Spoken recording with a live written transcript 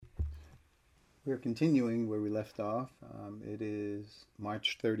We're continuing where we left off. It is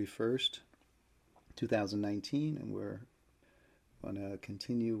March 31st, 2019, and we're going to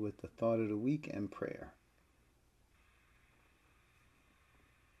continue with the thought of the week and prayer.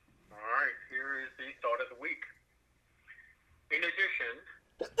 All right, here is the thought of the week. In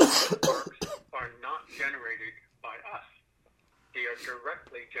addition, works are not generated by us. They are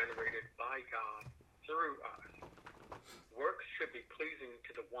directly generated by God through us. Works should be pleasing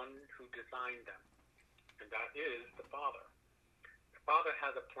to the one who designed them, and that is the Father. The Father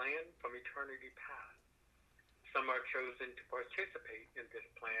has a plan from eternity past. Some are chosen to participate in this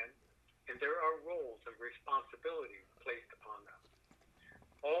plan, and there are roles and responsibilities placed upon them.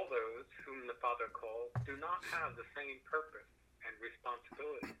 All those whom the Father calls do not have the same purpose and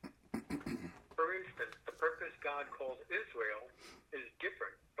responsibility. For instance, the purpose God calls Israel is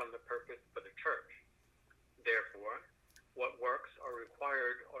different from the purpose for the church. Therefore, what works are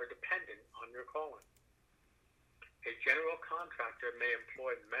required or dependent on your calling. A general contractor may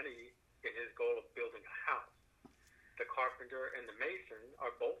employ many in his goal of building a house. The carpenter and the mason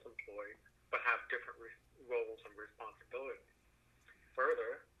are both employed, but have different roles and responsibilities.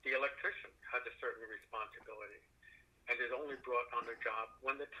 Further, the electrician has a certain responsibility and is only brought on the job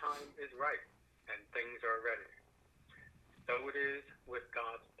when the time is right and things are ready. So it is with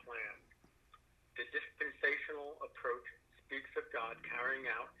God's plan. The dispensational approach speaks of God carrying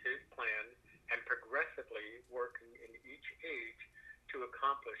out his plan and progressively working in each age to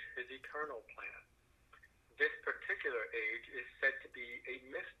accomplish his eternal plan. This particular age is said to be a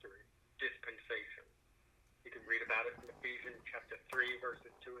mystery dispensation. You can read about it in Ephesians chapter 3,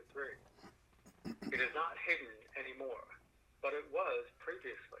 verses 2 and 3. It is not hidden anymore, but it was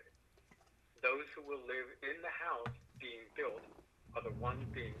previously. Those who will live in the house being built are the ones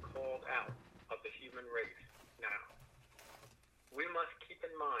being called out of the human race now. We must keep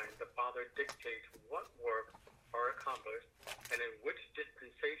in mind the Father dictates what works are accomplished and in which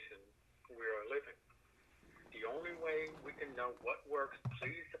dispensation we are living. The only way we can know what works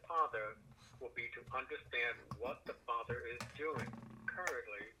please the Father will be to understand what the Father is doing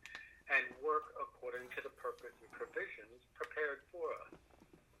currently and work according to the purpose and provisions prepared for us.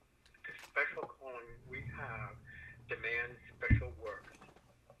 The special calling we have demands special works.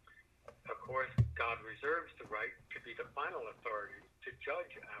 Of course, God reserves the right to be the final authority to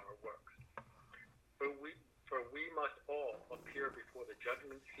judge our works. For we must all appear before the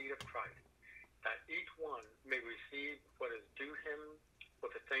judgment seat of Christ, that each one may receive what is due him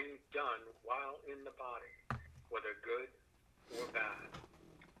for the things done while in the body, whether good or bad.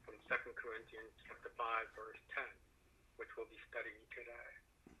 From 2 Corinthians chapter 5, verse 10, which we'll be studying today.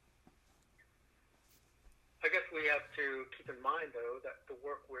 I guess we have to keep in mind, though, that the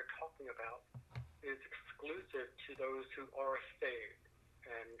work we're talking about is exclusive to those who are saved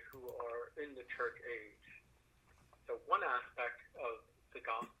and who are in the church age. So one aspect of the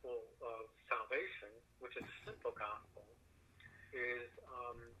gospel of salvation, which is a simple gospel, is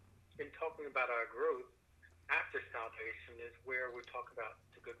in talking about our growth after salvation is where we talk about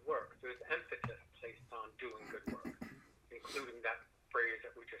the good work. There's emphasis placed on doing good work, including that phrase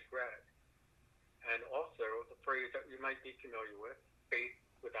that we just read. And also the phrase that you might be familiar with, faith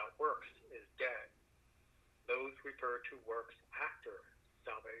without works is dead. Those refer to works after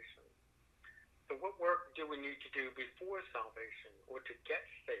salvation. So what work do we need to do before salvation or to get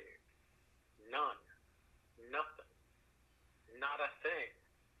saved? None. Nothing. Not a thing.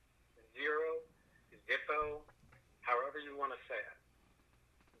 Zero. Zippo. However you want to say it.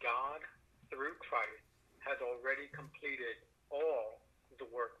 God, through Christ, has already completed all the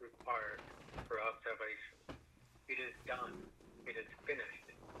work required for our salvation. It is done. It is finished.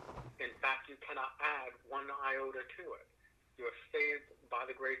 In fact, you cannot add one iota to it. You are saved by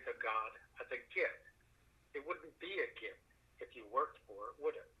the grace of God as a gift. It wouldn't be a gift if you worked for it,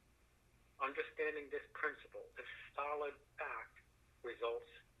 would it? Understanding this principle, this solid fact, results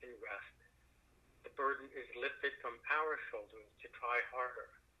in rest. The burden is lifted from our shoulders to try harder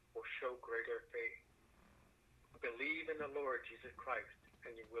or show greater faith. Believe in the Lord Jesus Christ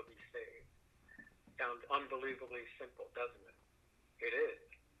and you will be saved. Sounds unbelievably simple, doesn't it? It is.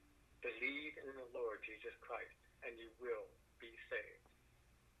 Believe in the Lord Jesus Christ and you will be saved.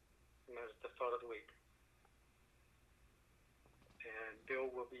 And that's the thought of the week. And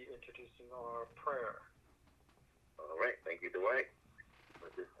Bill will be introducing our prayer. All right. Thank you, Dwight.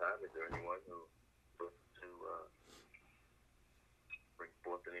 At this time, is there anyone who wants to bring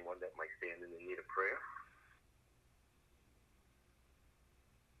forth anyone that might stand in the need of prayer?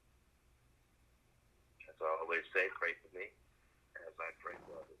 As I always say, pray for me as I pray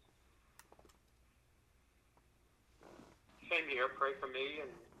for others. Same here. Pray for me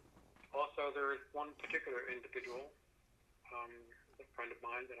and Also, there is one particular individual, a friend of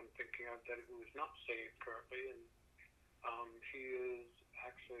mine that I'm thinking of, that who is not saved currently, and he is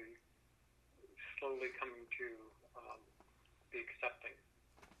actually slowly coming to be accepting,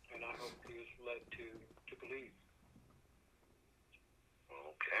 and I hope he is led to believe.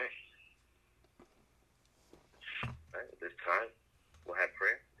 Okay. All right, at this time, we'll have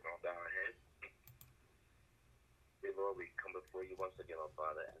prayer. We'll bow our heads. Dear Lord, we come before you once again, our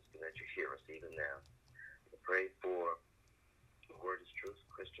Father, asking that you hear us even now. We pray for the Word is Truth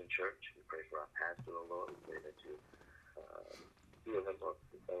Christian Church. We pray for our pastor, O Lord. We pray that you heal him of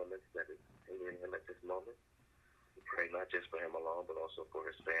the elements that is hindering him at this moment. We pray not just for him alone, but also for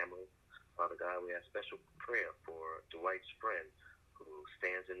his family. Father God, we ask special prayer for Dwight's friend who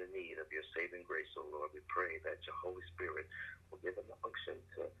stands in the need of your saving grace, O Lord. We pray that your Holy Spirit will give him the unction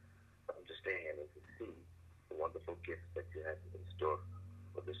to understand and to see the wonderful gifts that you have in store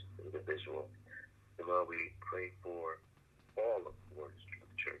for this individual. And Lord, we pray for all of the Word is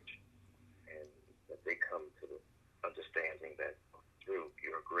Truth Church, and that they come to the understanding that through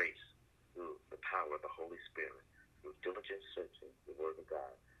your grace, through the power of the Holy Spirit, through diligent searching the Word of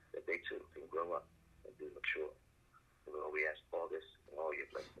God, that they too can grow up and be mature. And Lord, we ask all this and all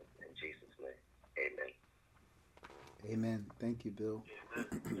your blessings in Jesus' name. Amen. Amen. Thank you, Bill.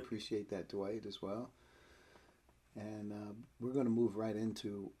 Amen. Appreciate that, Dwight, as well. And we're going to move right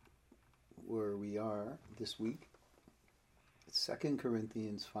into where we are this week. 2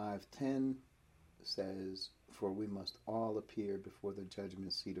 Corinthians 5:10 says, "For we must all appear before the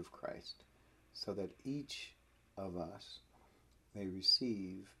judgment seat of Christ, so that each of us may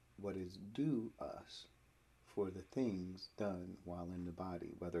receive what is due us for the things done while in the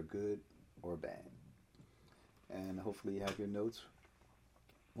body, whether good or bad." And hopefully you have your notes.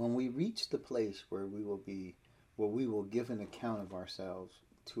 When we reach the place where we will give an account of ourselves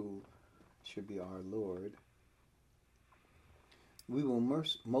to, should be our Lord, we will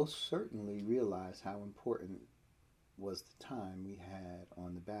most certainly realize how important was the time we had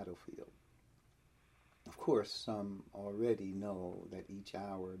on the battlefield. Of course, some already know that each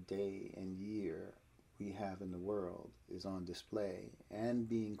hour, day, and year we have in the world is on display and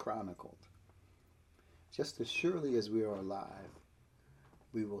being chronicled. Just as surely as we are alive,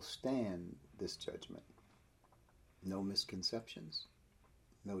 we will stand this judgment. No misconceptions,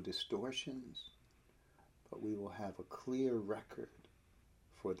 no distortions, but we will have a clear record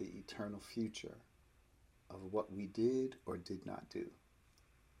for the eternal future of what we did or did not do.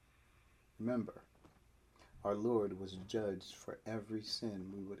 Remember, our Lord was judged for every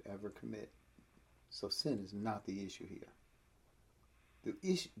sin we would ever commit. So sin is not the issue here.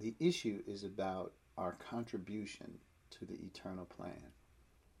 The issue is about our contribution to the eternal plan.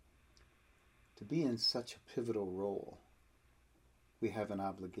 To be in such a pivotal role, we have an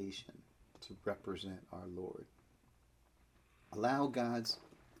obligation to represent our Lord. Allow God's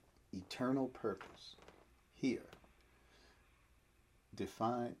eternal purpose here to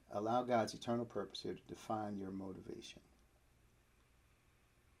define your motivation.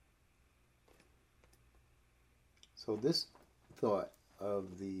 So this thought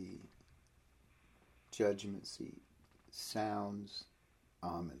of the judgment seat sounds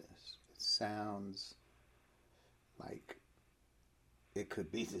ominous. It sounds like it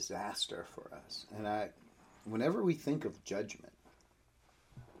could be disaster for us. And whenever we think of judgment,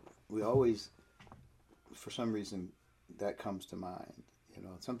 we always, for some reason, that comes to mind. You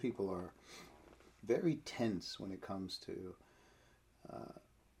know, some people are very tense when it comes to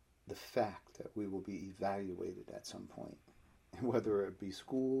the fact that we will be evaluated at some point. Whether it be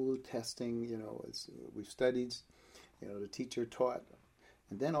school, testing, we've studied, the teacher taught,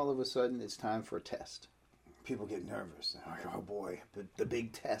 and then all of a sudden it's time for a test. People get nervous. They're like, oh boy, the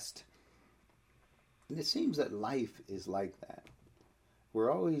big test. And it seems that life is like that.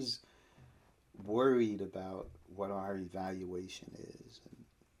 We're always worried about what our evaluation is. And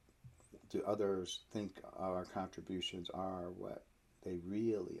do others think our contributions are what they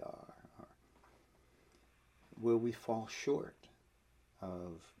really are? Or will we fall short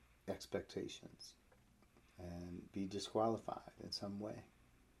of expectations and be disqualified in some way?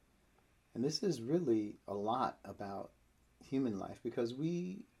 And this is really a lot about human life, because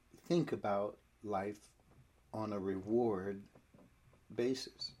we think about life on a reward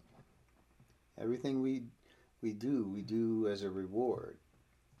basis. Everything we do as a reward.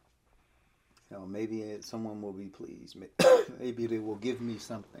 Maybe someone will be pleased. Maybe they will give me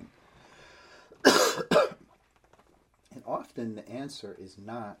something. And often the answer is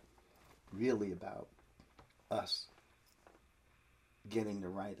not really about us getting the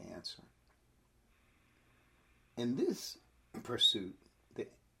right answer. In this pursuit, the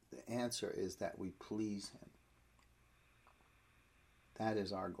answer is that we please him. That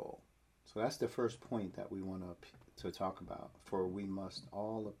is our goal. So that's the first point that we want to talk about. For we must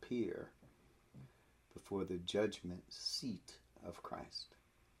all appear before the judgment seat of Christ.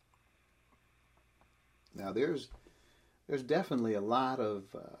 Now there's definitely a lot of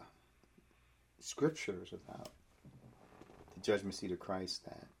scriptures about the judgment seat of Christ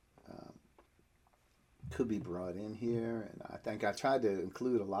that could be brought in here, and I think I tried to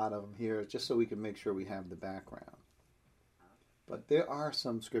include a lot of them here just so we can make sure we have the background. But there are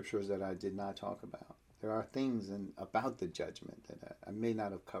some scriptures that I did not talk about. There are things about the judgment that I may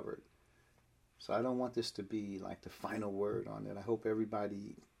not have covered. So I don't want this to be like the final word on it. I hope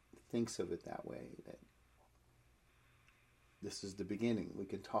everybody thinks of it that way, that this is the beginning. We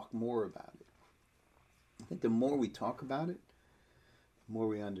can talk more about it. I think the more we talk about it, the more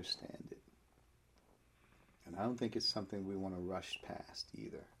we understand it. And I don't think it's something we want to rush past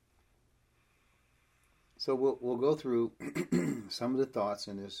either. So we'll go through some of the thoughts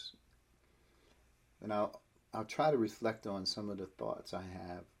in this, and I'll try to reflect on some of the thoughts I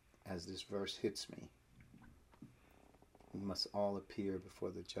have as this verse hits me. We must all appear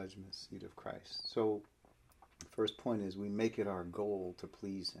before the judgment seat of Christ. So the first point is we make it our goal to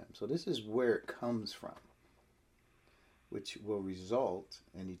please him. So this is where it comes from, which will result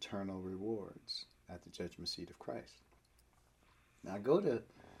in eternal rewards at the judgment seat of Christ. Now go to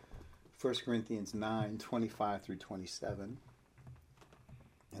 1 Corinthians 9, 25 through 27.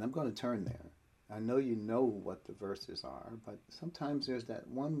 And I'm going to turn there. I know you know what the verses are, but sometimes there's that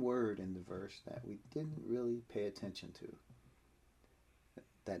one word in the verse that we didn't really pay attention to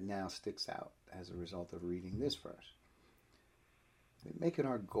that now sticks out as a result of reading this verse. We make it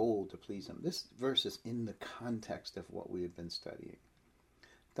our goal to please him. This verse is in the context of what we have been studying.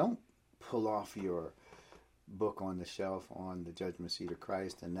 Don't pull off your book on the shelf on the judgment seat of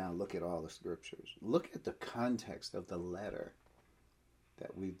Christ and now look at all the scriptures. Look at the context of the letter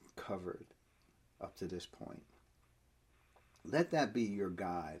that we've covered up to this point. Let that be your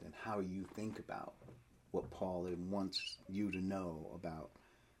guide in how you think about what Paul wants you to know about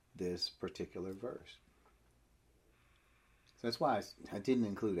this particular verse. So that's why I didn't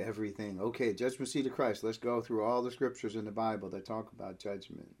include everything. Okay, judgment seat of Christ. Let's go through all the scriptures in the Bible that talk about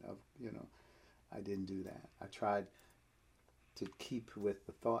judgment. I didn't do that. I tried to keep with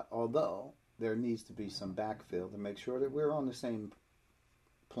the thought, although there needs to be some backfill to make sure that we're on the same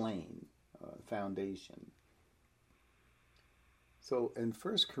plane, foundation. So in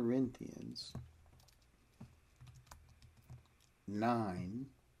 1 Corinthians 9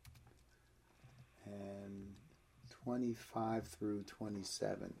 and 25 through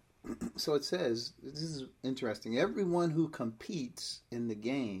 27. So it says, this is interesting, everyone who competes in the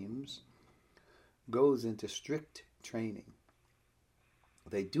games goes into strict training.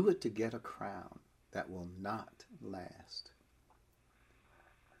 They do it to get a crown that will not last.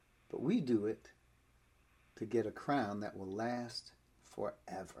 But we do it to get a crown that will last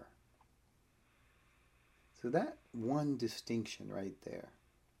forever. So that one distinction right there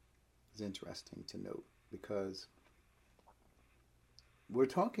is interesting to note, because we're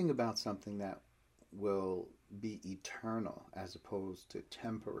talking about something that will be eternal as opposed to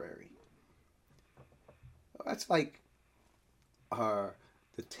temporary. That's like the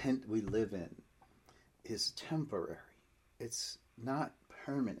tent we live in is temporary. It's not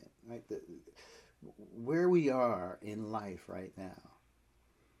permanent. Right? Where we are in life right now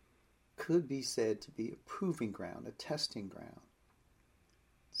could be said to be a proving ground, a testing ground.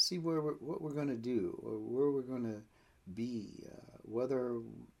 See what we're going to do, or where we're going to be, whether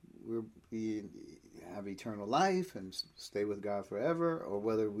we have eternal life and stay with God forever, or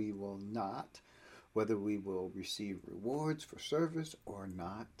whether we will not, whether we will receive rewards for service or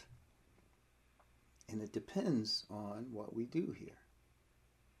not. And it depends on what we do here.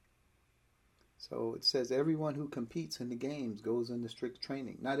 So it says everyone who competes in the games goes into strict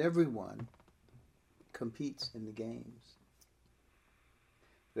training. Not everyone competes in the games.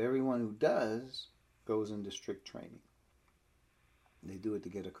 But everyone who does goes into strict training. They do it to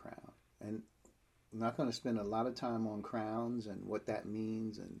get a crown. And I'm not going to spend a lot of time on crowns and what that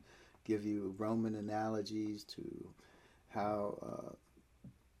means and give you Roman analogies to how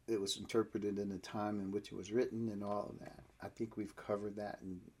it was interpreted in the time in which it was written and all of that. I think we've covered that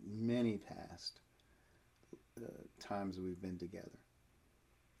in many past times we've been together.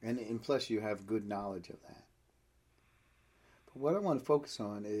 And plus you have good knowledge of that. But what I want to focus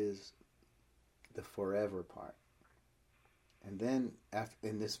on is the forever part. And then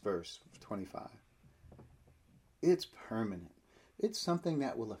in this verse 25, it's permanent. It's something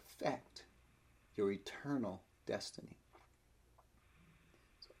that will affect your eternal destiny.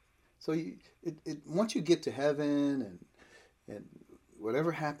 So once you get to heaven and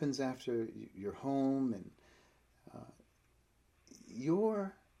whatever happens after you're home, and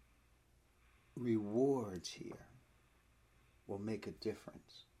your rewards here will make a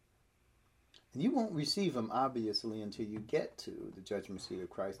difference. And you won't receive them, obviously, until you get to the judgment seat of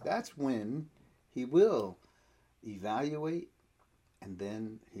Christ. That's when he will evaluate, and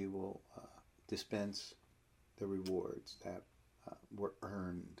then he will dispense the rewards that were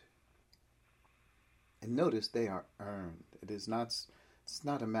earned. And notice they are earned. It's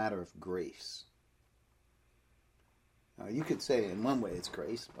not a matter of grace. Now, you could say in one way it's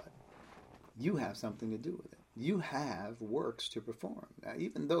grace, but you have something to do with it. You have works to perform. Now,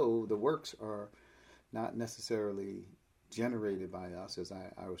 even though the works are not necessarily generated by us, as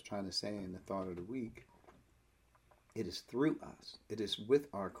I was trying to say in the thought of the week, it is through us. It is with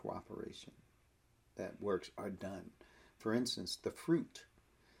our cooperation that works are done. For instance, the fruit.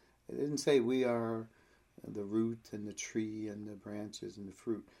 It didn't say we are the root and the tree and the branches and the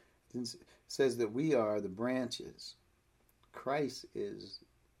fruit. It says that we are the branches. Christ is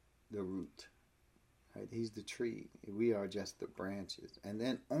the root. Right? He's the tree. We are just the branches. And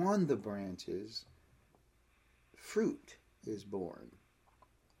then on the branches, fruit is born.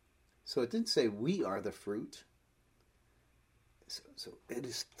 So it didn't say we are the fruit. So it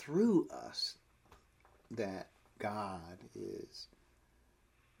is through us that God is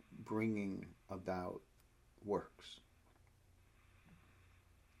bringing about works.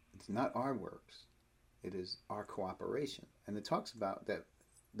 It's not our works. It is our cooperation. And it talks about that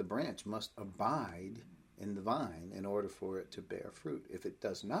the branch must abide in the vine in order for it to bear fruit. If it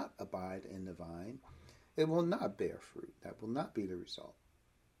does not abide in the vine, it will not bear fruit. That will not be the result.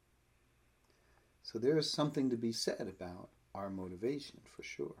 So there is something to be said about our motivation, for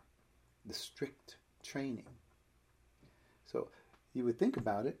sure. The strict training. So you would think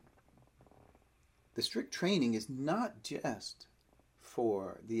about it. The strict training is not just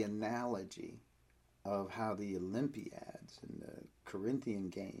for the analogy of how the Olympiads and the Corinthian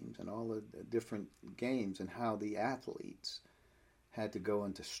games and all of the different games and how the athletes had to go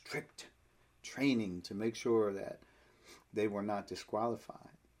into strict training to make sure that they were not disqualified.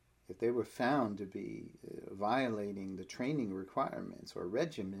 If they were found to be violating the training requirements or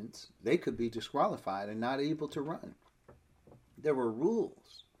regiments, they could be disqualified and not able to run. There were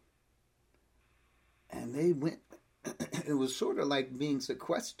rules. And they went, it was sort of like being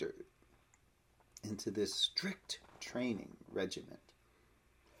sequestered into this strict training regiment.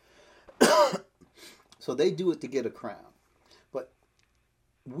 So they do it to get a crown. But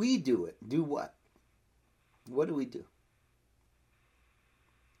we do it. Do what? What do?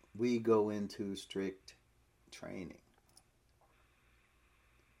 We go into strict training.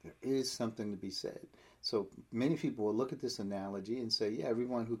 There is something to be said. So many people will look at this analogy and say, yeah,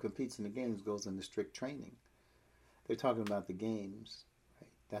 everyone who competes in the games goes into strict training. They're talking about the games, right?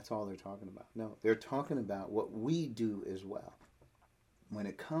 That's all they're talking about. No, they're talking about what we do as well when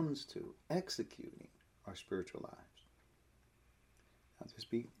it comes to executing our spiritual lives. Now,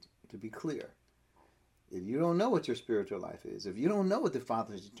 to be clear, if you don't know what your spiritual life is, if you don't know what the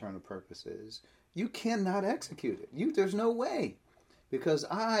Father's eternal purpose is, you cannot execute it. There's no way. Because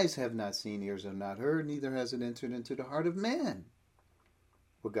eyes have not seen, ears have not heard, neither has it entered into the heart of man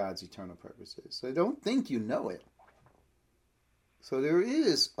what God's eternal purpose is. So don't think you know it. So there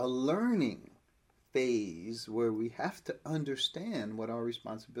is a learning phase where we have to understand what our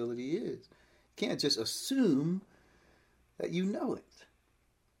responsibility is. You can't just assume that you know it.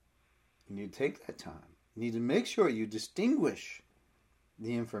 You need to take that time. You need to make sure you distinguish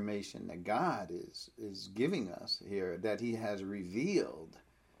the information that God is giving us here, that he has revealed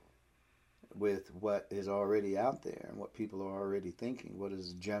with what is already out there and what people are already thinking, what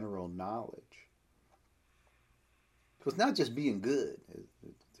is general knowledge. So it's not just being good,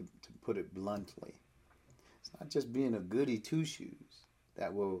 to put it bluntly. It's not just being a goody two-shoes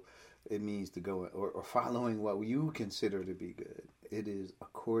it means to go, or following what you consider to be good. It is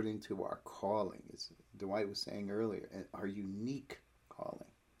according to our calling. As Dwight was saying earlier, our unique calling,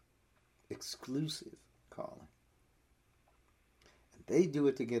 exclusive calling. And they do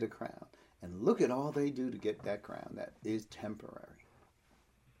it to get a crown. And look at all they do to get that crown. That is temporary.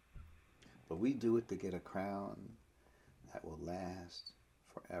 But we do it to get a crown that will last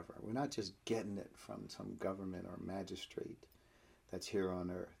forever. We're not just getting it from some government or magistrate that's here on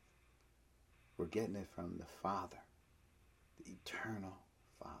earth. We're getting it from the Father, the eternal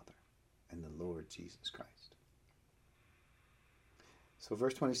Father, and the Lord Jesus Christ. So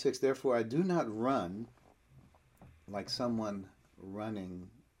verse 26, therefore I do not run like someone running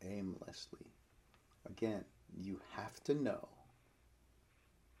aimlessly. Again, you have to know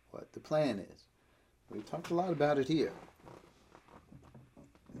what what the plan is. We've talked a lot about it here.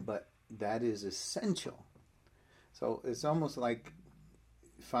 But that is essential. So it's almost like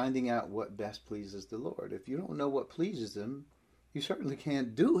finding out what best pleases the Lord. If you don't know what pleases Him, you certainly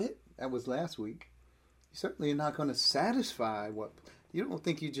can't do it. That was last week. You certainly are not going to satisfy what... You don't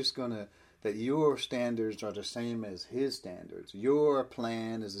think you're just going to... That your standards are the same as His standards. Your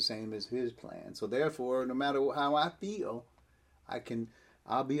plan is the same as His plan. So therefore, no matter how I feel,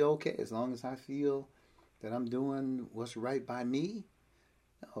 I'll be okay as long as I feel that I'm doing what's right by me.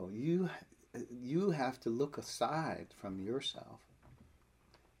 No, you have to look aside from yourself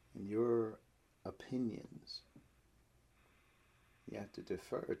and your opinions. You have to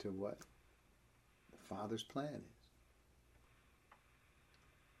defer to what the Father's plan is.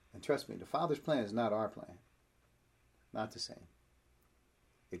 And trust me, the Father's plan is not our plan. Not the same.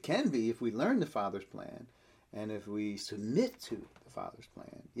 It can be if we learn the Father's plan and if we submit to the Father's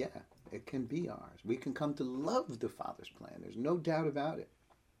plan. Yeah, it can be ours. We can come to love the Father's plan. There's no doubt about it.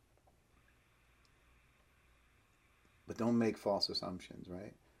 But don't make false assumptions,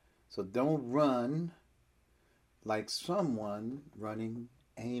 right? So don't run like someone running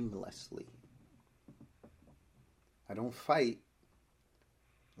aimlessly. I don't fight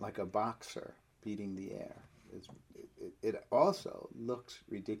like a boxer beating the air. It also looks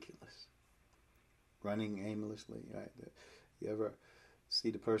ridiculous. Running aimlessly, right? You ever see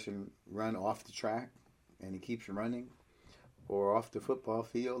the person run off the track and he keeps running? Or off the football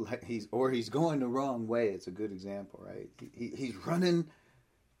field, like he's going the wrong way. It's a good example, right? He's running,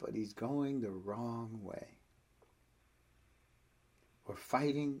 but he's going the wrong way. Or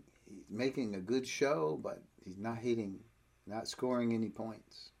fighting, he's making a good show, but he's not scoring any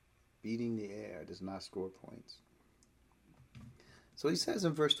points. Beating the air does not score points. So he says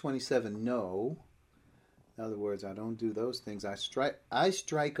in verse 27, no. In other words, I don't do those things. I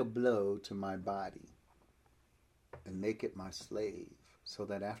strike a blow to my body and make it my slave, so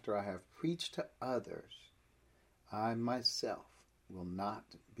that after I have preached to others, I myself will not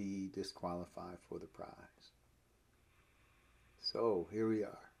be disqualified for the prize. So here we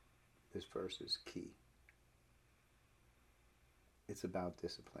are. This verse is key. It's about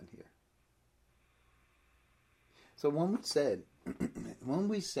discipline here. So when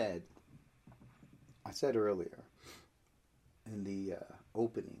we said, I said earlier in the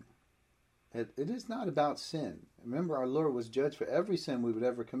opening, it is not about sin. Remember, our Lord was judged for every sin we would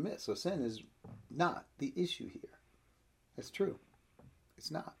ever commit. So sin is not the issue here. That's true.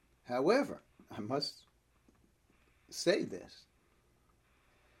 It's not. However, I must say this.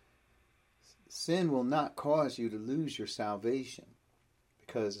 Sin will not cause you to lose your salvation,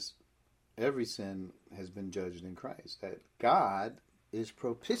 because every sin has been judged in Christ. That God is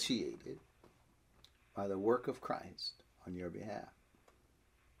propitiated by the work of Christ on your behalf.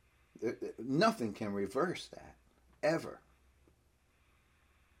 Nothing can reverse that, ever.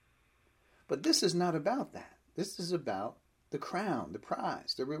 But this is not about that. This is about the crown, the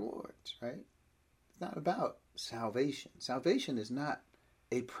prize, the rewards, right? It's not about salvation. Salvation is not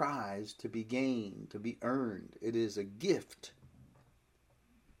a prize to be gained, to be earned. It is a gift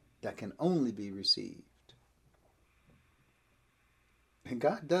that can only be received. And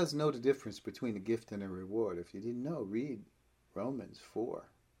God does know the difference between a gift and a reward. If you didn't know, read Romans 4.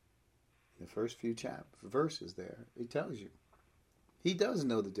 The first few verses there, He tells you. He does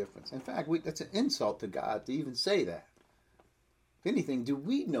know the difference. In fact, that's an insult to God to even say that. If anything, do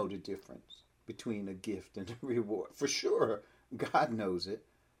we know the difference between a gift and a reward? For sure, God knows it.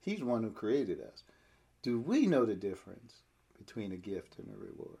 He's the one who created us. Do we know the difference between a gift and a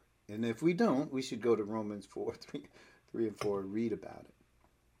reward? And if we don't, we should go to Romans 4, 3 and 4 and read about it.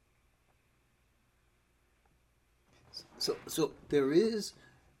 So there is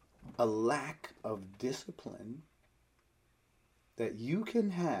a lack of discipline that you can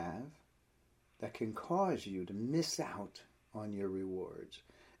have that can cause you to miss out on your rewards.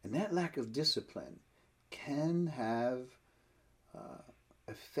 And that lack of discipline can have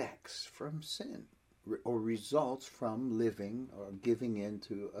effects from sin or results from living or giving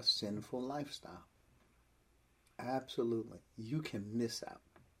into a sinful lifestyle. Absolutely. You can miss out.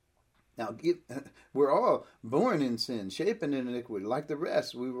 Now, we're all born in sin, shapen in iniquity. Like the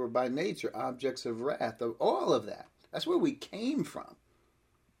rest, we were by nature objects of wrath, of all of that. That's where we came from.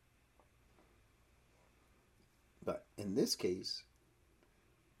 But in this case,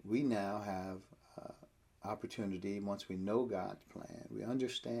 we now have opportunity, once we know God's plan, we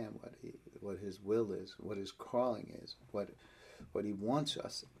understand what His will is, what His calling is, what He wants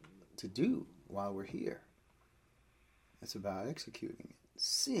us to do while we're here. It's about executing it.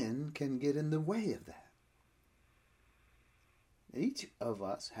 Sin can get in the way of that. Each of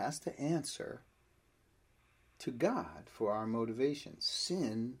us has to answer to God for our motivation.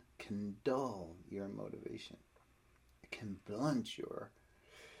 Sin can dull your motivation. It can blunt your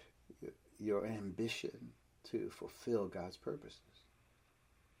ambition to fulfill God's purposes.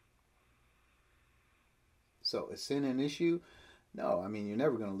 So is sin an issue? No, I mean, you're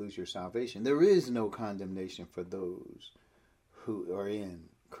never going to lose your salvation. There is no condemnation for those who are in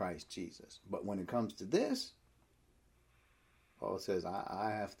Christ Jesus. But when it comes to this, Paul says,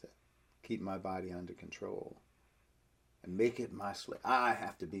 I have to keep my body under control and make it my slave. I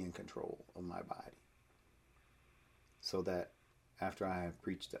have to be in control of my body so that after I have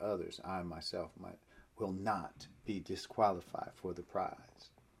preached to others, I myself will not be disqualified for the prize.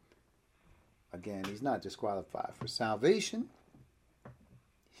 Again, he's not disqualified for salvation.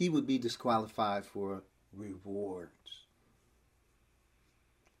 He would be disqualified for rewards.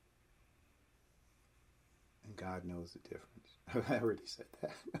 And God knows the difference. I already said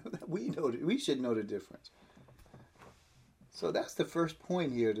that. We should know the difference. So that's the first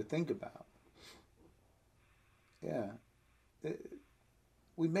point here to think about. Yeah.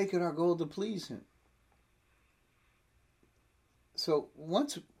 We make it our goal to please him. So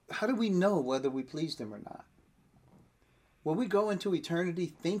how do we know whether we pleased him or not? Will we go into eternity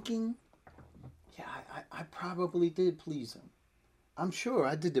thinking, yeah, I probably did please him. I'm sure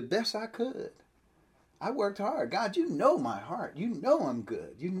I did the best I could. I worked hard. God, you know my heart. You know I'm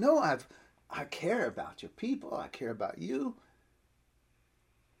good. You know I care about your people. I care about you.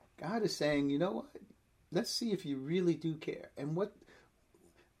 God is saying, you know what? Let's see if you really do care. And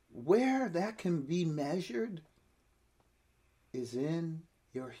where that can be measured is in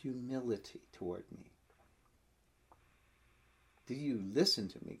your humility toward me. Do you listen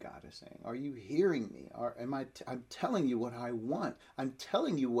to me, God is saying? Are you hearing me? Or I'm telling you what I want. I'm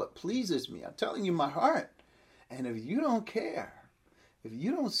telling you what pleases me. I'm telling you my heart. And if you don't care, if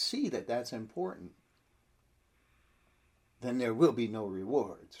you don't see that that's important, then there will be no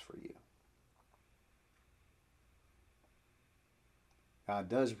rewards for you. God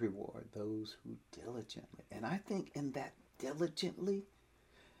does reward those who diligently. And I think in that diligently,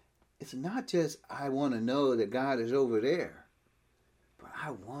 it's not just I want to know that God is over there, but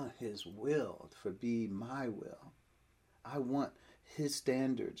I want his will to be my will. I want his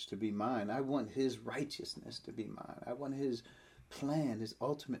standards to be mine. I want his righteousness to be mine. I want his plan, his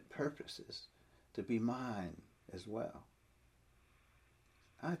ultimate purposes to be mine as well.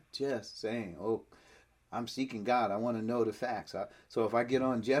 Not just saying, oh, I'm seeking God. I want to know the facts. So if I get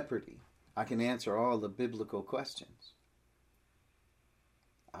on Jeopardy, I can answer all the biblical questions.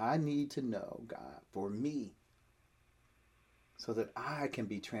 I need to know God for me so that I can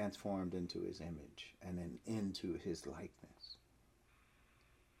be transformed into his image and then into his likeness.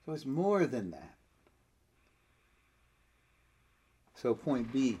 So it's more than that. So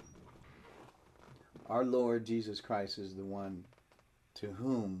point B, our Lord Jesus Christ is the one to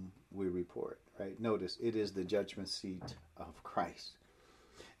whom we report, right? Notice, it is the judgment seat of Christ.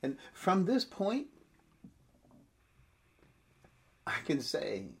 And from this point, I can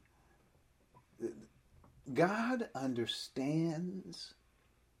say, God understands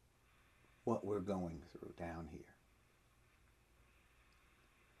what we're going through down here.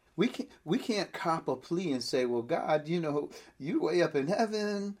 We can't cop a plea and say, well, God, you're way up in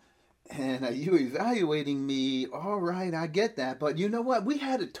heaven, and you evaluating me. All right, I get that. But you know what? We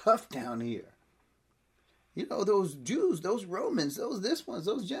had it tough down here. Those Jews, those Romans,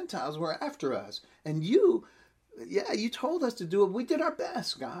 those Gentiles were after us. And you told us to do it. We did our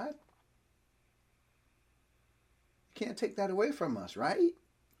best, God. You can't take that away from us, right?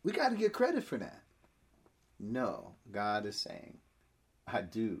 We got to get credit for that. No, God is saying, I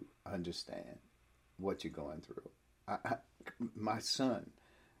do understand what you're going through. My son,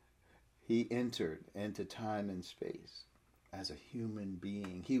 he entered into time and space as a human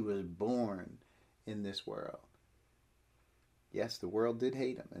being. He was born in this world. Yes, the world did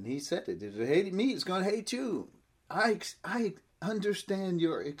hate him. And he said it. If it hated me, it's going to hate you. I understand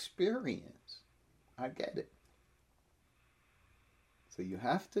your experience. I get it. So you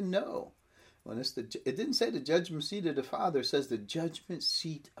have to know. When it didn't say the judgment seat of the Father, it says the judgment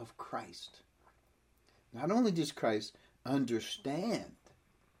seat of Christ. Not only does Christ understand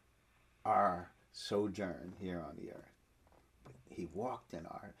our sojourn here on the earth, but he walked in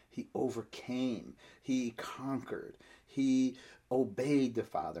he overcame, he conquered, he obeyed the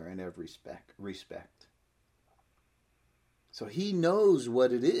Father in every respect. So he knows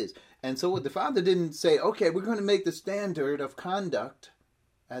what it is. And so what the Father didn't say, okay, we're going to make the standard of conduct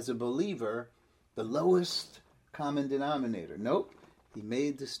as a believer the lowest common denominator. Nope. He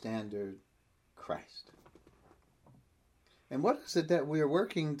made the standard Christ. And what is it that we are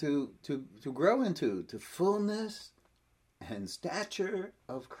working to grow into? To fullness and stature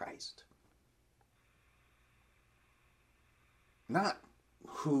of Christ. Not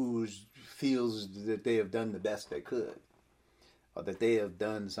who feels that they have done the best they could, or that they have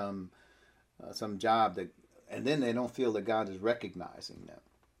done some job that, and then they don't feel that God is recognizing them.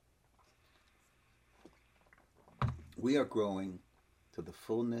 We are growing to the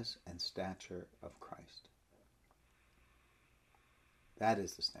fullness and stature of Christ. That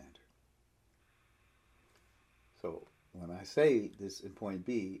is the standard. So when I say this in point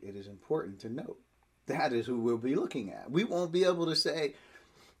B, it is important to note that is who we'll be looking at. We won't be able to say,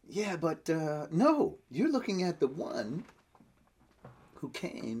 yeah, but no, you're looking at the one who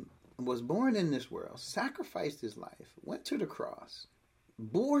came and was born in this world, sacrificed his life, went to the cross,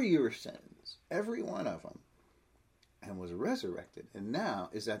 bore your sins, every one of them, and was resurrected, and now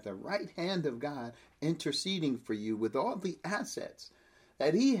is at the right hand of God interceding for you with all the assets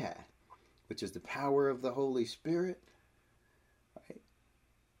that he had, which is the power of the Holy Spirit, right?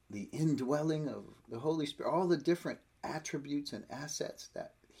 The indwelling of the Holy Spirit, all the different attributes and assets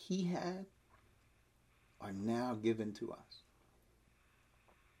that he had are now given to us.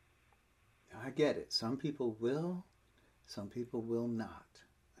 Now, I get it. Some people will, some people will not.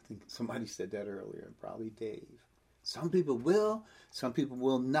 I think somebody said that earlier, probably Dave. Some people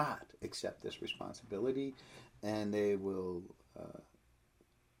will not accept this responsibility, and they will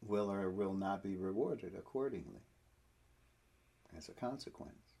or will not be rewarded accordingly as a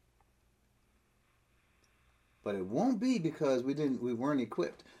consequence. But it won't be because we weren't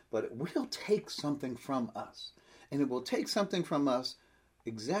equipped, but it will take something from us. And it will take something from us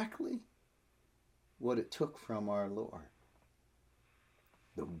exactly what it took from our Lord.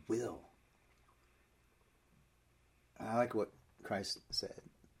 The will. I like what Christ said.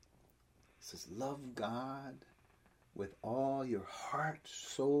 He says, love God with all your heart,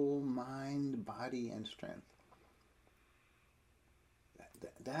 soul, mind, body, and strength.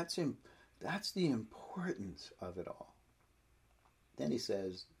 That's the importance of it all. Then he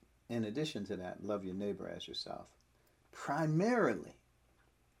says, in addition to that, love your neighbor as yourself. Primarily,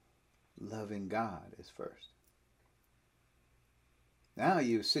 loving God is first. Now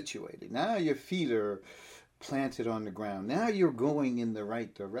you're situated. Now your feet are planted on the ground. Now you're going in the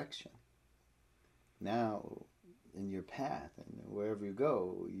right direction. Now, in your path and wherever you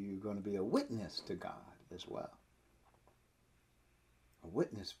go, you're going to be a witness to God as well. A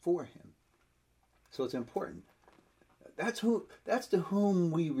witness for him. So it's important. That's to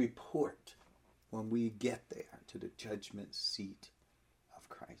whom we report when we get there to the judgment seat of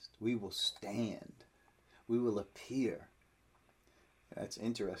Christ. We will stand. We will appear. That's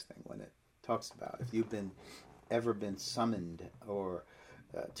interesting when it talks about if you've ever been summoned or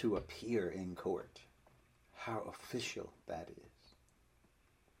to appear in court, how official that is.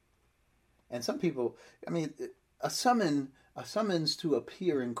 And some people, a summons to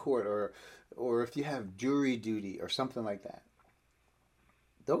appear in court, or if you have jury duty or something like that.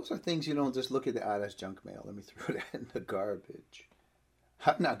 Those are things you don't just look at that's junk mail. Let me throw that in the garbage.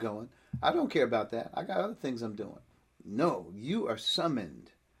 I'm not going. I don't care about that. I got other things I'm doing. No, you are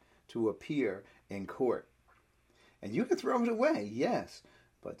summoned to appear in court. And you can throw it away, yes,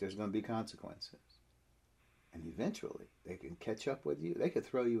 but there's going to be consequences. And eventually, they can catch up with you. They could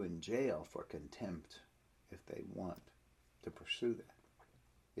throw you in jail for contempt if they want to pursue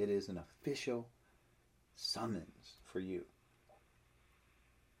that. It is an official summons for you.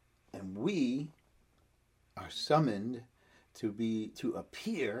 And we are summoned to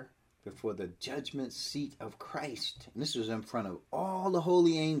appear before the judgment seat of Christ. And this is in front of all the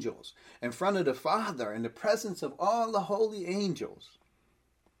holy angels, in front of the Father, in the presence of all the holy angels.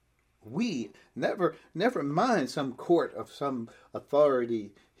 We, never mind some court of some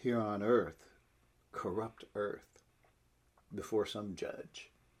authority here on earth, corrupt earth, before some judge.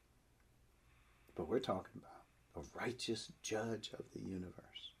 But we're talking about a righteous judge of the universe.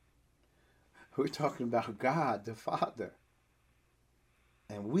 We're talking about God, the Father.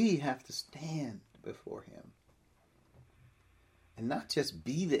 And we have to stand before him. And not just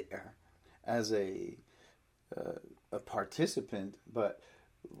be there as a participant, but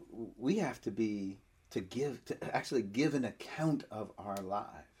we have to actually give an account of our lives.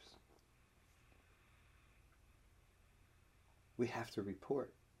 We have to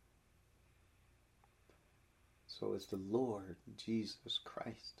report. So it's the Lord Jesus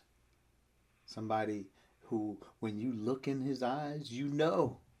Christ. Somebody who, when you look in his eyes, you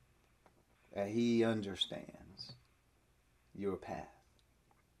know that he understands your path.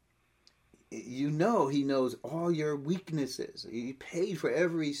 You know he knows all your weaknesses. He paid for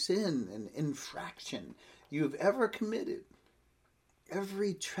every sin and infraction you have ever committed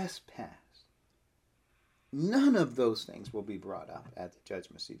every trespass. None of those things will be brought up at the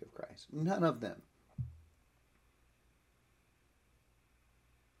judgment seat of Christ. None of them.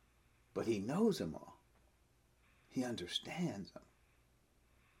 But he knows them all. He understands them.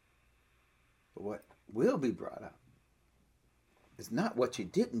 But what will be brought up is not what you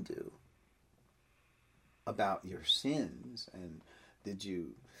didn't do about your sins and did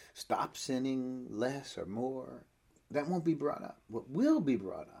you stop sinning less or more. That won't be brought up. What will be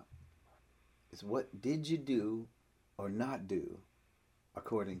brought up is what did you do or not do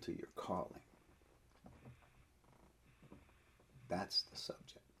according to your calling. That's the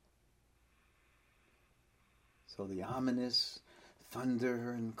subject. So the ominous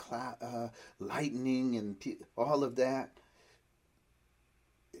thunder and lightning and all of that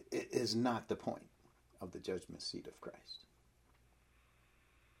is not the point of the judgment seat of Christ.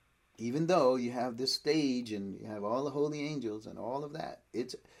 Even though you have this stage and you have all the holy angels and all of that,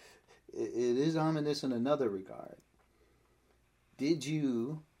 it is ominous in another regard. Did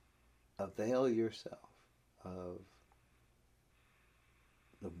you avail yourself of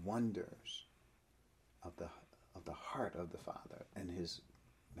the wonders of the heart of the Father and his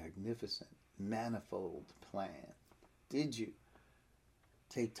magnificent, manifold plan? Did you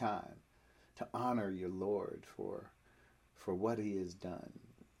take time to honor your Lord for what he has done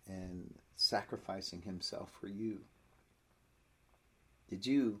and sacrificing himself for you? Did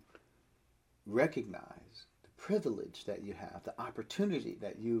you recognize the privilege that you have, the opportunity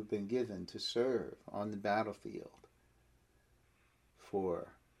that you've been given to serve on the battlefield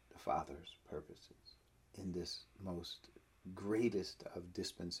for the Father's purposes in this most greatest of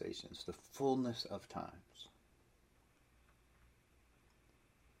dispensations, the fullness of times?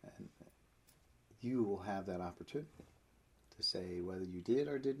 And you will have that opportunity to say whether you did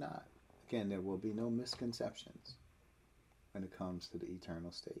or did not. Again, there will be no misconceptions when it comes to the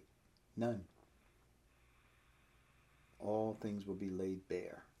eternal state. None. All things will be laid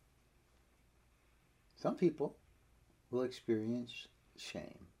bare. Some people will experience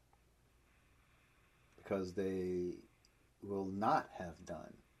shame because they will not have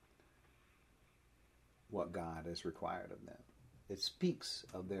done what God has required of them. It speaks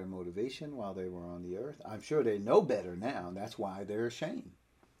of their motivation while they were on the earth. I'm sure they know better now, and that's why they're ashamed,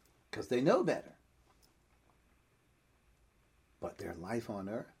 because they know better. But their life on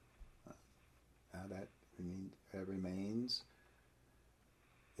earth, that remains.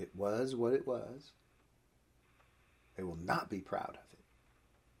 It was what it was. They will not be proud of it.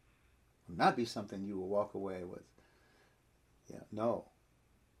 It will not be something you will walk away with. No.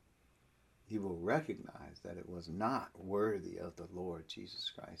 You will recognize that it was not worthy of the Lord Jesus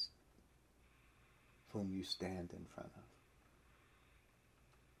Christ, whom you stand in front of.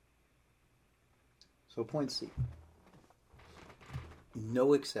 So point C.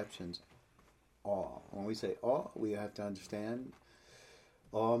 No exceptions. All. When we say all, we have to understand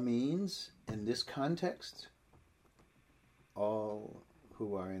all means, in this context, all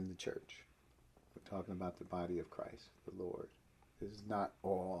who are in the church. We're talking about the body of Christ, the Lord. This is not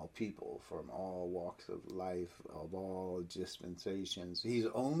all people from all walks of life, of all dispensations. He's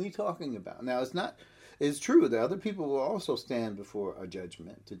only talking about... Now, it's true that other people will also stand before a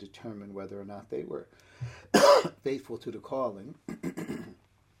judgment to determine whether or not they were faithful to the calling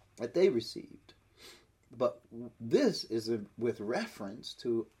that they received. But this is with reference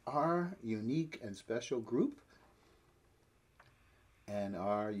to our unique and special group and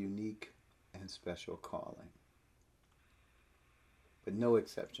our unique and special calling. But no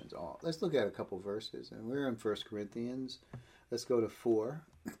exceptions, all. Let's look at a couple verses. And we're in 1 Corinthians. Let's go to 4.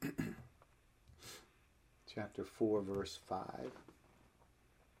 Chapter 4, verse 5.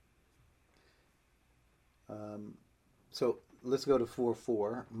 So let's go to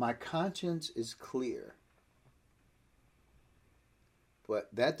 4:4. My conscience is clear, but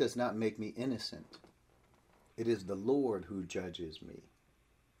that does not make me innocent. It is the Lord who judges me.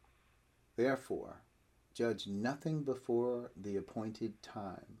 Therefore, judge nothing before the appointed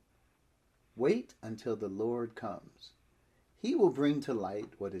time. Wait until the Lord comes. He will bring to light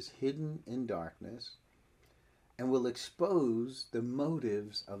what is hidden in darkness and will expose the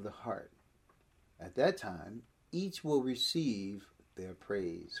motives of the heart. At that time, each will receive their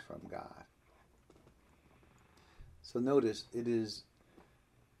praise from God. So notice, it is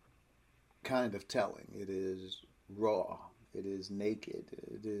kind of telling. It is raw. It is naked.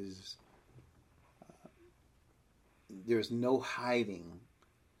 It is... there's no hiding.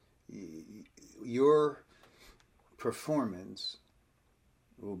 Your performance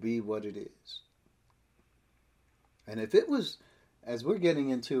will be what it is. And if it was, as we're getting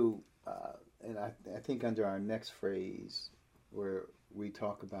into, and I think under our next phrase, where we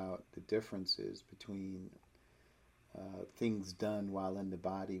talk about the differences between things done while in the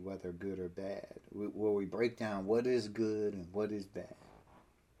body, whether good or bad, where we break down what is good and what is bad.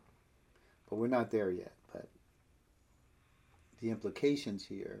 But we're not there yet. But the implications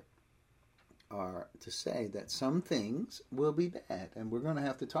here are to say that some things will be bad, and we're going to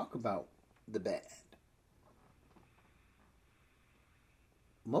have to talk about the bad.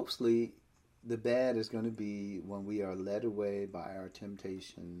 Mostly, the bad is going to be when we are led away by our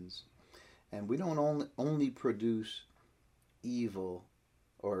temptations, and we don't only produce evil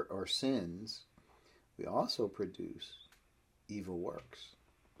or sins, we also produce evil works.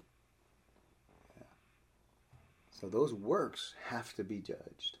 Yeah. So those works have to be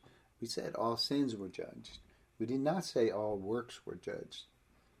judged. We said all sins were judged. We did not say all works were judged.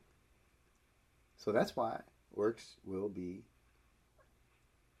 So that's why works will be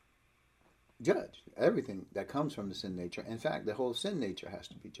judged. Everything that comes from the sin nature. In fact, the whole sin nature has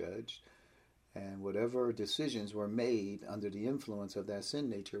to be judged. And whatever decisions were made under the influence of that sin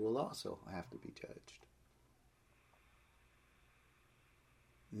nature will also have to be judged.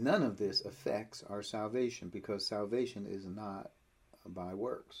 None of this affects our salvation, because salvation is not by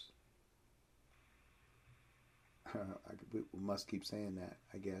works. We must keep saying that,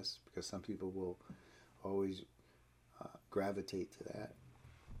 I guess, because some people will always gravitate to that.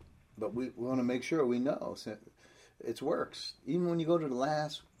 But we want to make sure we know it's works. Even when you go to the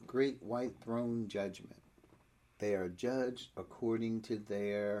last great white throne judgment, they are judged according to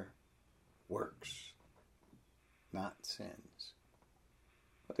their works, not sins.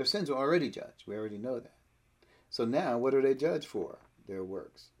 But their sins are already judged. We already know that. So now, what are they judged for? Their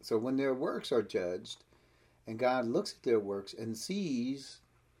works. So when their works are judged, and God looks at their works and sees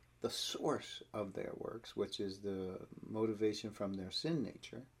the source of their works, which is the motivation from their sin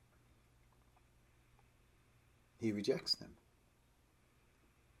nature, He rejects them.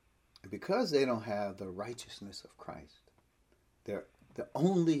 And because they don't have the righteousness of Christ, they're the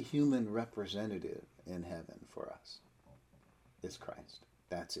only human representative in heaven for us is Christ.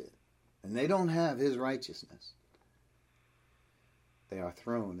 That's it. And they don't have His righteousness. They are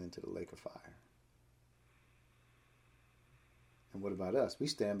thrown into the lake of fire. And what about us? We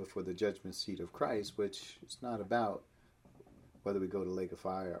stand before the judgment seat of Christ, which is not about whether we go to the lake of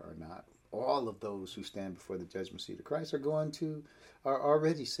fire or not. All of those who stand before the judgment seat of Christ are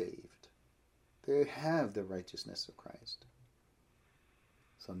already saved. They have the righteousness of Christ.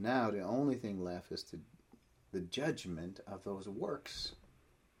 So now the only thing left is the judgment of those works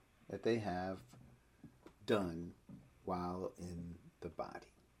that they have done while in the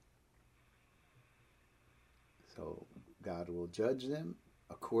body. So God will judge them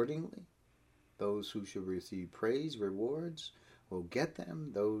accordingly. Those who should receive praise, rewards, will get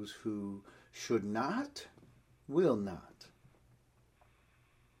them. Those who should not, will not.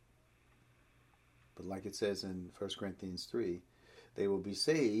 But like it says in 1 Corinthians 3, they will be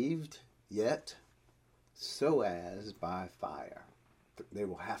saved, yet so as by fire. They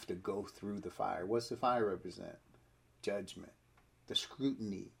will have to go through the fire. What's the fire represent? Judgment. The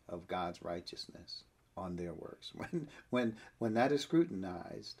scrutiny of God's righteousness on their works. When that is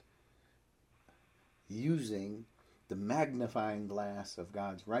scrutinized, using the magnifying glass of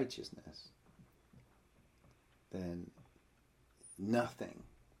God's righteousness, then nothing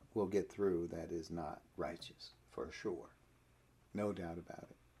will get through that is not righteous, for sure. No doubt about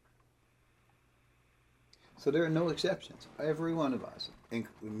it. So there are no exceptions. Every one of us.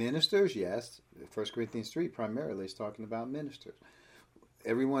 Ministers, yes. 1 Corinthians 3 primarily is talking about ministers.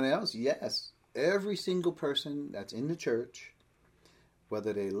 Everyone else, yes. Every single person that's in the church,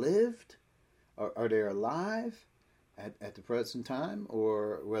 whether they lived or are they alive at the present time,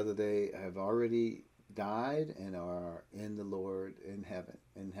 or whether they have already died and are in the Lord in heaven,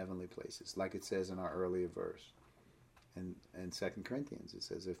 in heavenly places, like it says in our earlier verse. In 2 Corinthians, it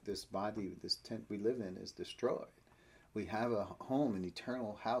says, if this body, this tent we live in is destroyed, we have a home, an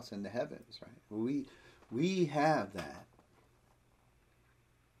eternal house in the heavens, right? We have that.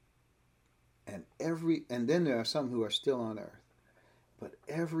 And then there are some who are still on earth. But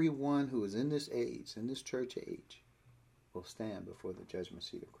everyone who is in this age, in this church age, will stand before the judgment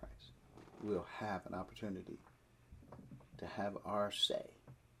seat of Christ. We'll have an opportunity to have our say,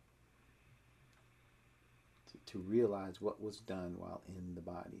 to realize what was done while in the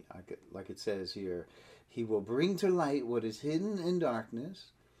body. Like it says here, He will bring to light what is hidden in darkness.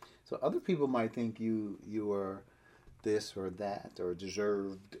 So other people might think you are this or that, or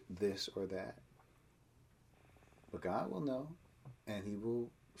deserved this or that. But God will know, and He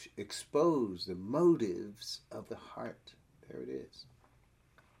will expose the motives of the heart. There it is.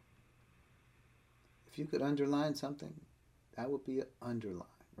 If you could underline something, That would be an underline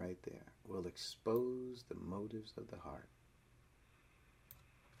right there. Will expose the motives of the heart.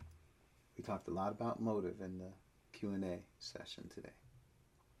 We talked a lot about motive in the Q&A session today.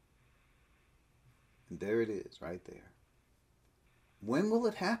 And there it is, right there. When will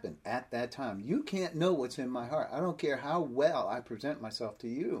it happen? At that time. You can't know what's in my heart. I don't care how well I present myself to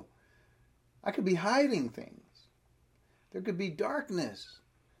you. I could be hiding things. There could be darkness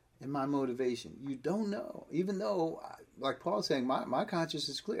in my motivation. You don't know. Even though, like Paul's saying, my conscience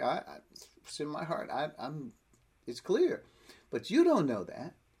is clear. It's in my heart. It's clear. But you don't know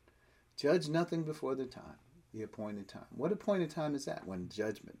that. Judge nothing before the time, the appointed time. What appointed time is that? When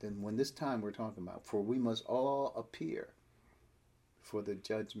judgment. Then when this time we're talking about, for we must all appear for the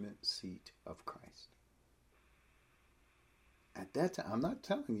judgment seat of Christ. At that time, I'm not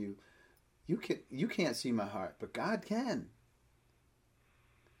telling you, you can't see my heart, but God can.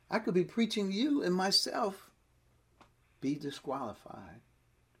 I could be preaching to you and myself be disqualified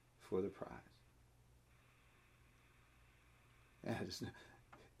for the prize.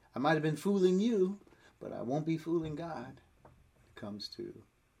 I might have been fooling you, but I won't be fooling God when it comes to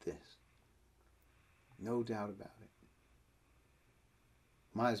this. No doubt about it.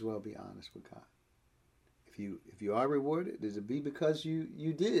 Might as well be honest with God. If you are rewarded, does it be because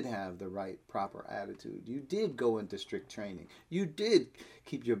you did have the right, proper attitude? You did go into strict training. You did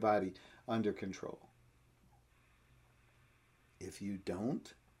keep your body under control. If you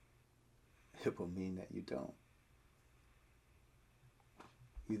don't, it will mean that you don't.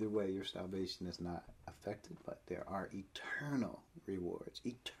 Either way, your salvation is not affected, but there are eternal rewards,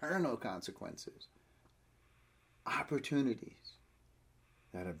 eternal consequences, opportunities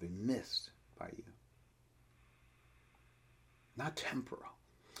that have been missed by you. Not temporal.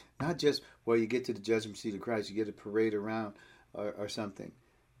 Not just, well, you get to the judgment seat of Christ, you get a parade around or something.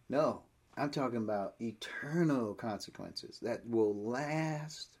 No, I'm talking about eternal consequences that will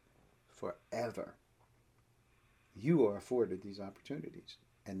last forever. You are afforded these opportunities,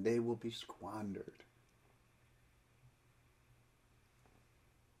 and they will be squandered.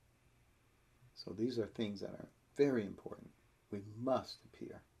 So these are things that are very important. We must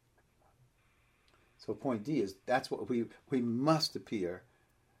appear. So point D is that's what we must appear.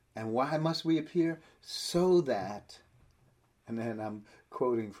 And why must we appear? So that, and then I'm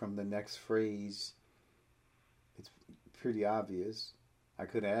quoting from the next phrase, it's pretty obvious. I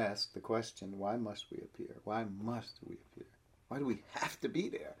could ask the question, why must we appear? Why must we appear? Why do we have to be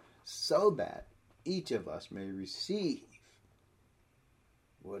there? So that each of us may receive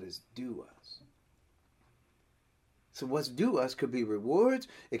what is due us. So what's due us could be rewards.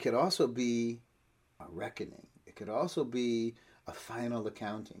 It could also be a reckoning. It could also be a final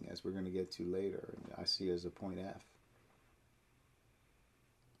accounting, as we're going to get to later, and I see as a point F.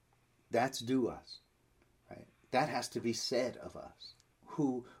 That's due us, right? That has to be said of us,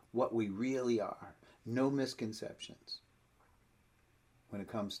 what we really are. No misconceptions when it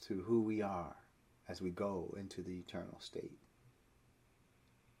comes to who we are as we go into the eternal state.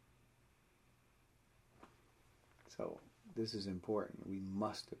 So this is important. We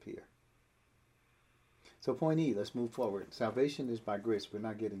must appear. So point E, let's move forward. Salvation is by grace. We're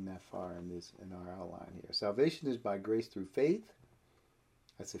not getting that far in our outline here. Salvation is by grace through faith.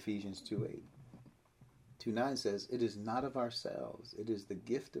 That's Ephesians 2:8. 2:9 says, it is not of ourselves. It is the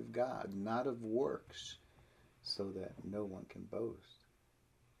gift of God, not of works, so that no one can boast.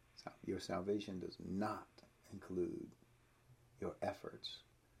 So your salvation does not include your efforts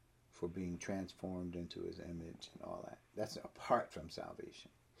for being transformed into his image and all that. That's apart from salvation.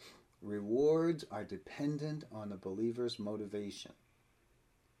 Rewards are dependent on a believer's motivation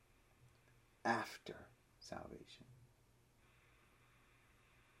after salvation.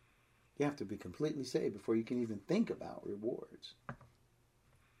 You have to be completely saved before you can even think about rewards.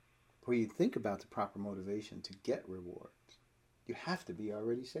 Before you think about the proper motivation to get rewards, you have to be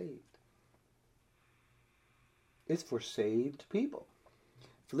already saved. It's for saved people.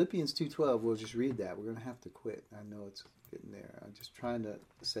 Philippians 2:12, we'll just read that. We're going to have to quit. I know it's getting there. I'm just trying to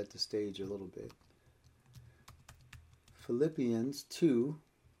set the stage a little bit. Philippians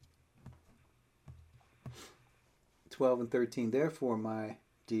 2:12 and 13. Therefore, my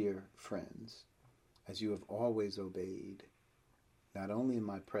dear friends, as you have always obeyed, not only in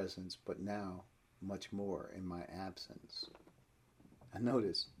my presence, but now much more in my absence. And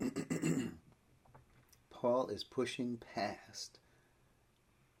notice, Paul is pushing past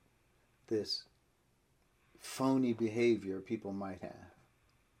this phony behavior people might have.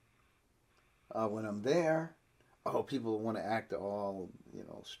 When I'm there, people want to act all,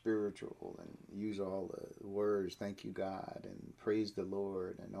 spiritual and use all the words, thank you God, and praise the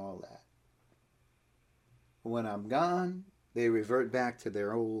Lord and all that. When I'm gone, They revert back to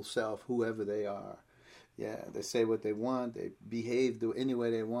their old self, whoever they are. Yeah, they say what they want. They behave any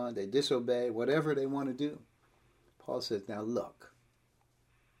way they want. They disobey, whatever they want to do. Paul says, now look.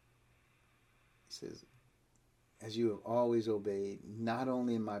 He says, as you have always obeyed, not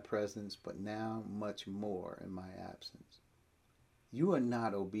only in my presence, but now much more in my absence. You are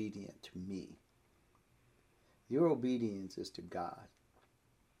not obedient to me. Your obedience is to God.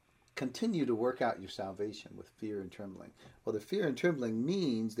 Continue to work out your salvation with fear and trembling. Well, the fear and trembling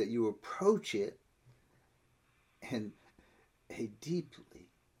means that you approach it in a deeply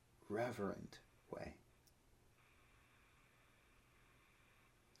reverent way.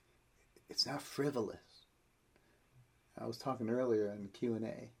 It's not frivolous. I was talking earlier in the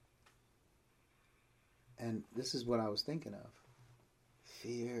Q&A, and this is what I was thinking of.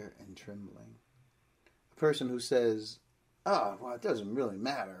 Fear and trembling. A person who says, oh, well, it doesn't really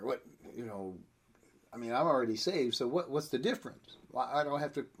matter. I'm already saved, so what's the difference? Well, I don't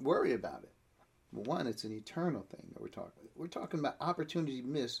have to worry about it. Well, one, it's an eternal thing that we're talking. We're talking about opportunity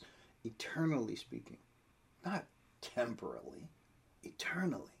missed, eternally speaking, not temporally,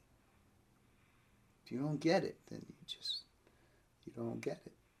 eternally. If you don't get it, then you don't get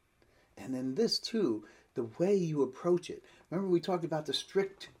it. And then this too, the way you approach it. Remember we talked about the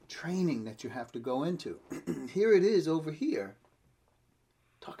strict training that you have to go into. Here it is over here,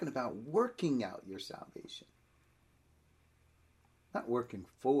 talking about working out your salvation. Not working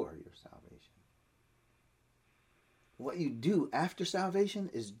for your salvation. What you do after salvation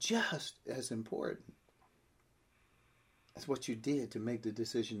is just as important as what you did to make the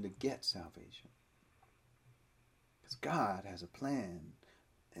decision to get salvation. Because God has a plan,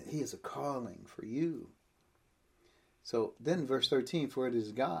 and He has a calling for you. So then verse 13, for it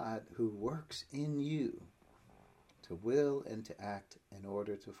is God who works in you to will and to act in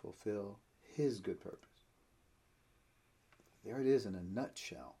order to fulfill His good purpose. There it is in a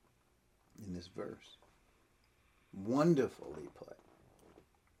nutshell in this verse. Wonderfully put.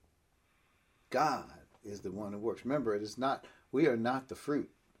 God is the one who works. Remember, we are not the fruit.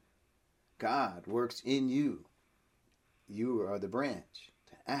 God works in you. You are the branch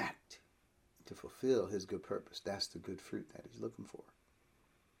to act, to fulfill His good purpose. That's the good fruit that He's looking for.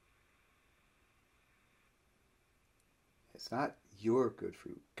 It's not your good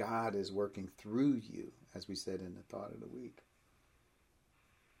fruit. God is working through you, as we said in the thought of the week.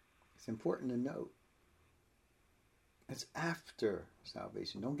 It's important to note. It's after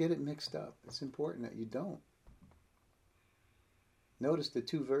salvation. Don't get it mixed up. It's important that you don't. Notice the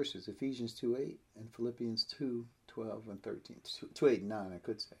two verses, Ephesians 2:8 and Philippians 2:12 and 13. 2:8 and 9, I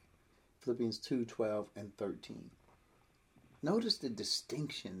could say. Philippians 2:12 and 13. Notice the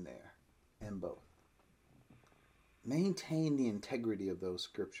distinction there in both. Maintain the integrity of those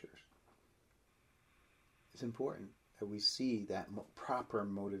scriptures. It's important that we see that proper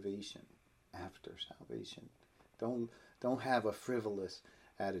motivation after salvation. Don't have a frivolous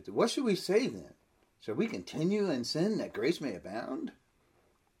attitude. What should we say then? Shall we continue in sin that grace may abound?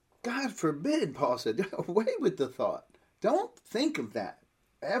 God forbid, Paul said. Away with the thought. Don't think of that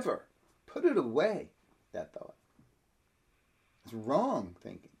ever. Put it away, that thought. It's wrong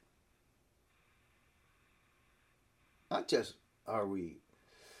thinking. Not just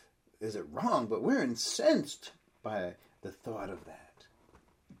is it wrong, but we're incensed by the thought of that.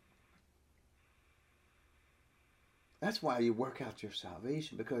 That's why you work out your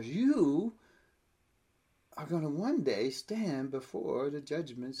salvation, because you are going to one day stand before the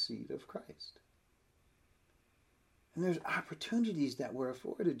judgment seat of Christ. And there's opportunities that were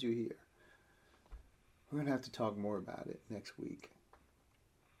afforded you here. We're going to have to talk more about it next week.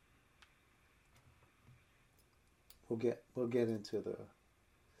 We'll get into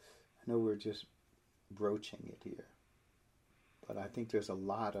I know we're just broaching it here, but I think there's a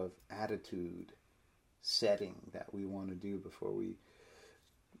lot of attitude setting that we want to do before we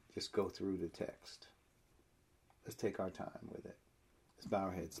just go through the text. Let's take our time with it. Let's bow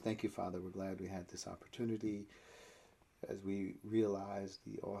our heads. Thank you, Father. We're glad we had this opportunity as we realize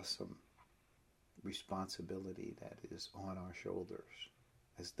the awesome responsibility that is on our shoulders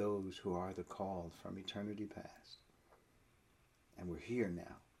as those who are the called from eternity past. And we're here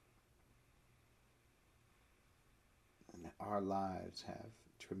now. And our lives have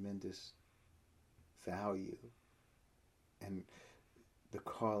tremendous value. And the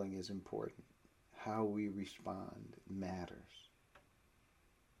calling is important. How we respond matters.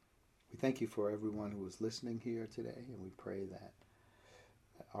 We thank you for everyone who is listening here today, and we pray that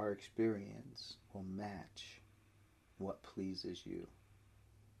our experience will match what pleases you.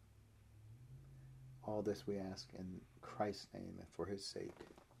 All this we ask in Christ's name and for His sake.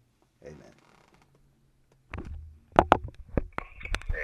 Amen.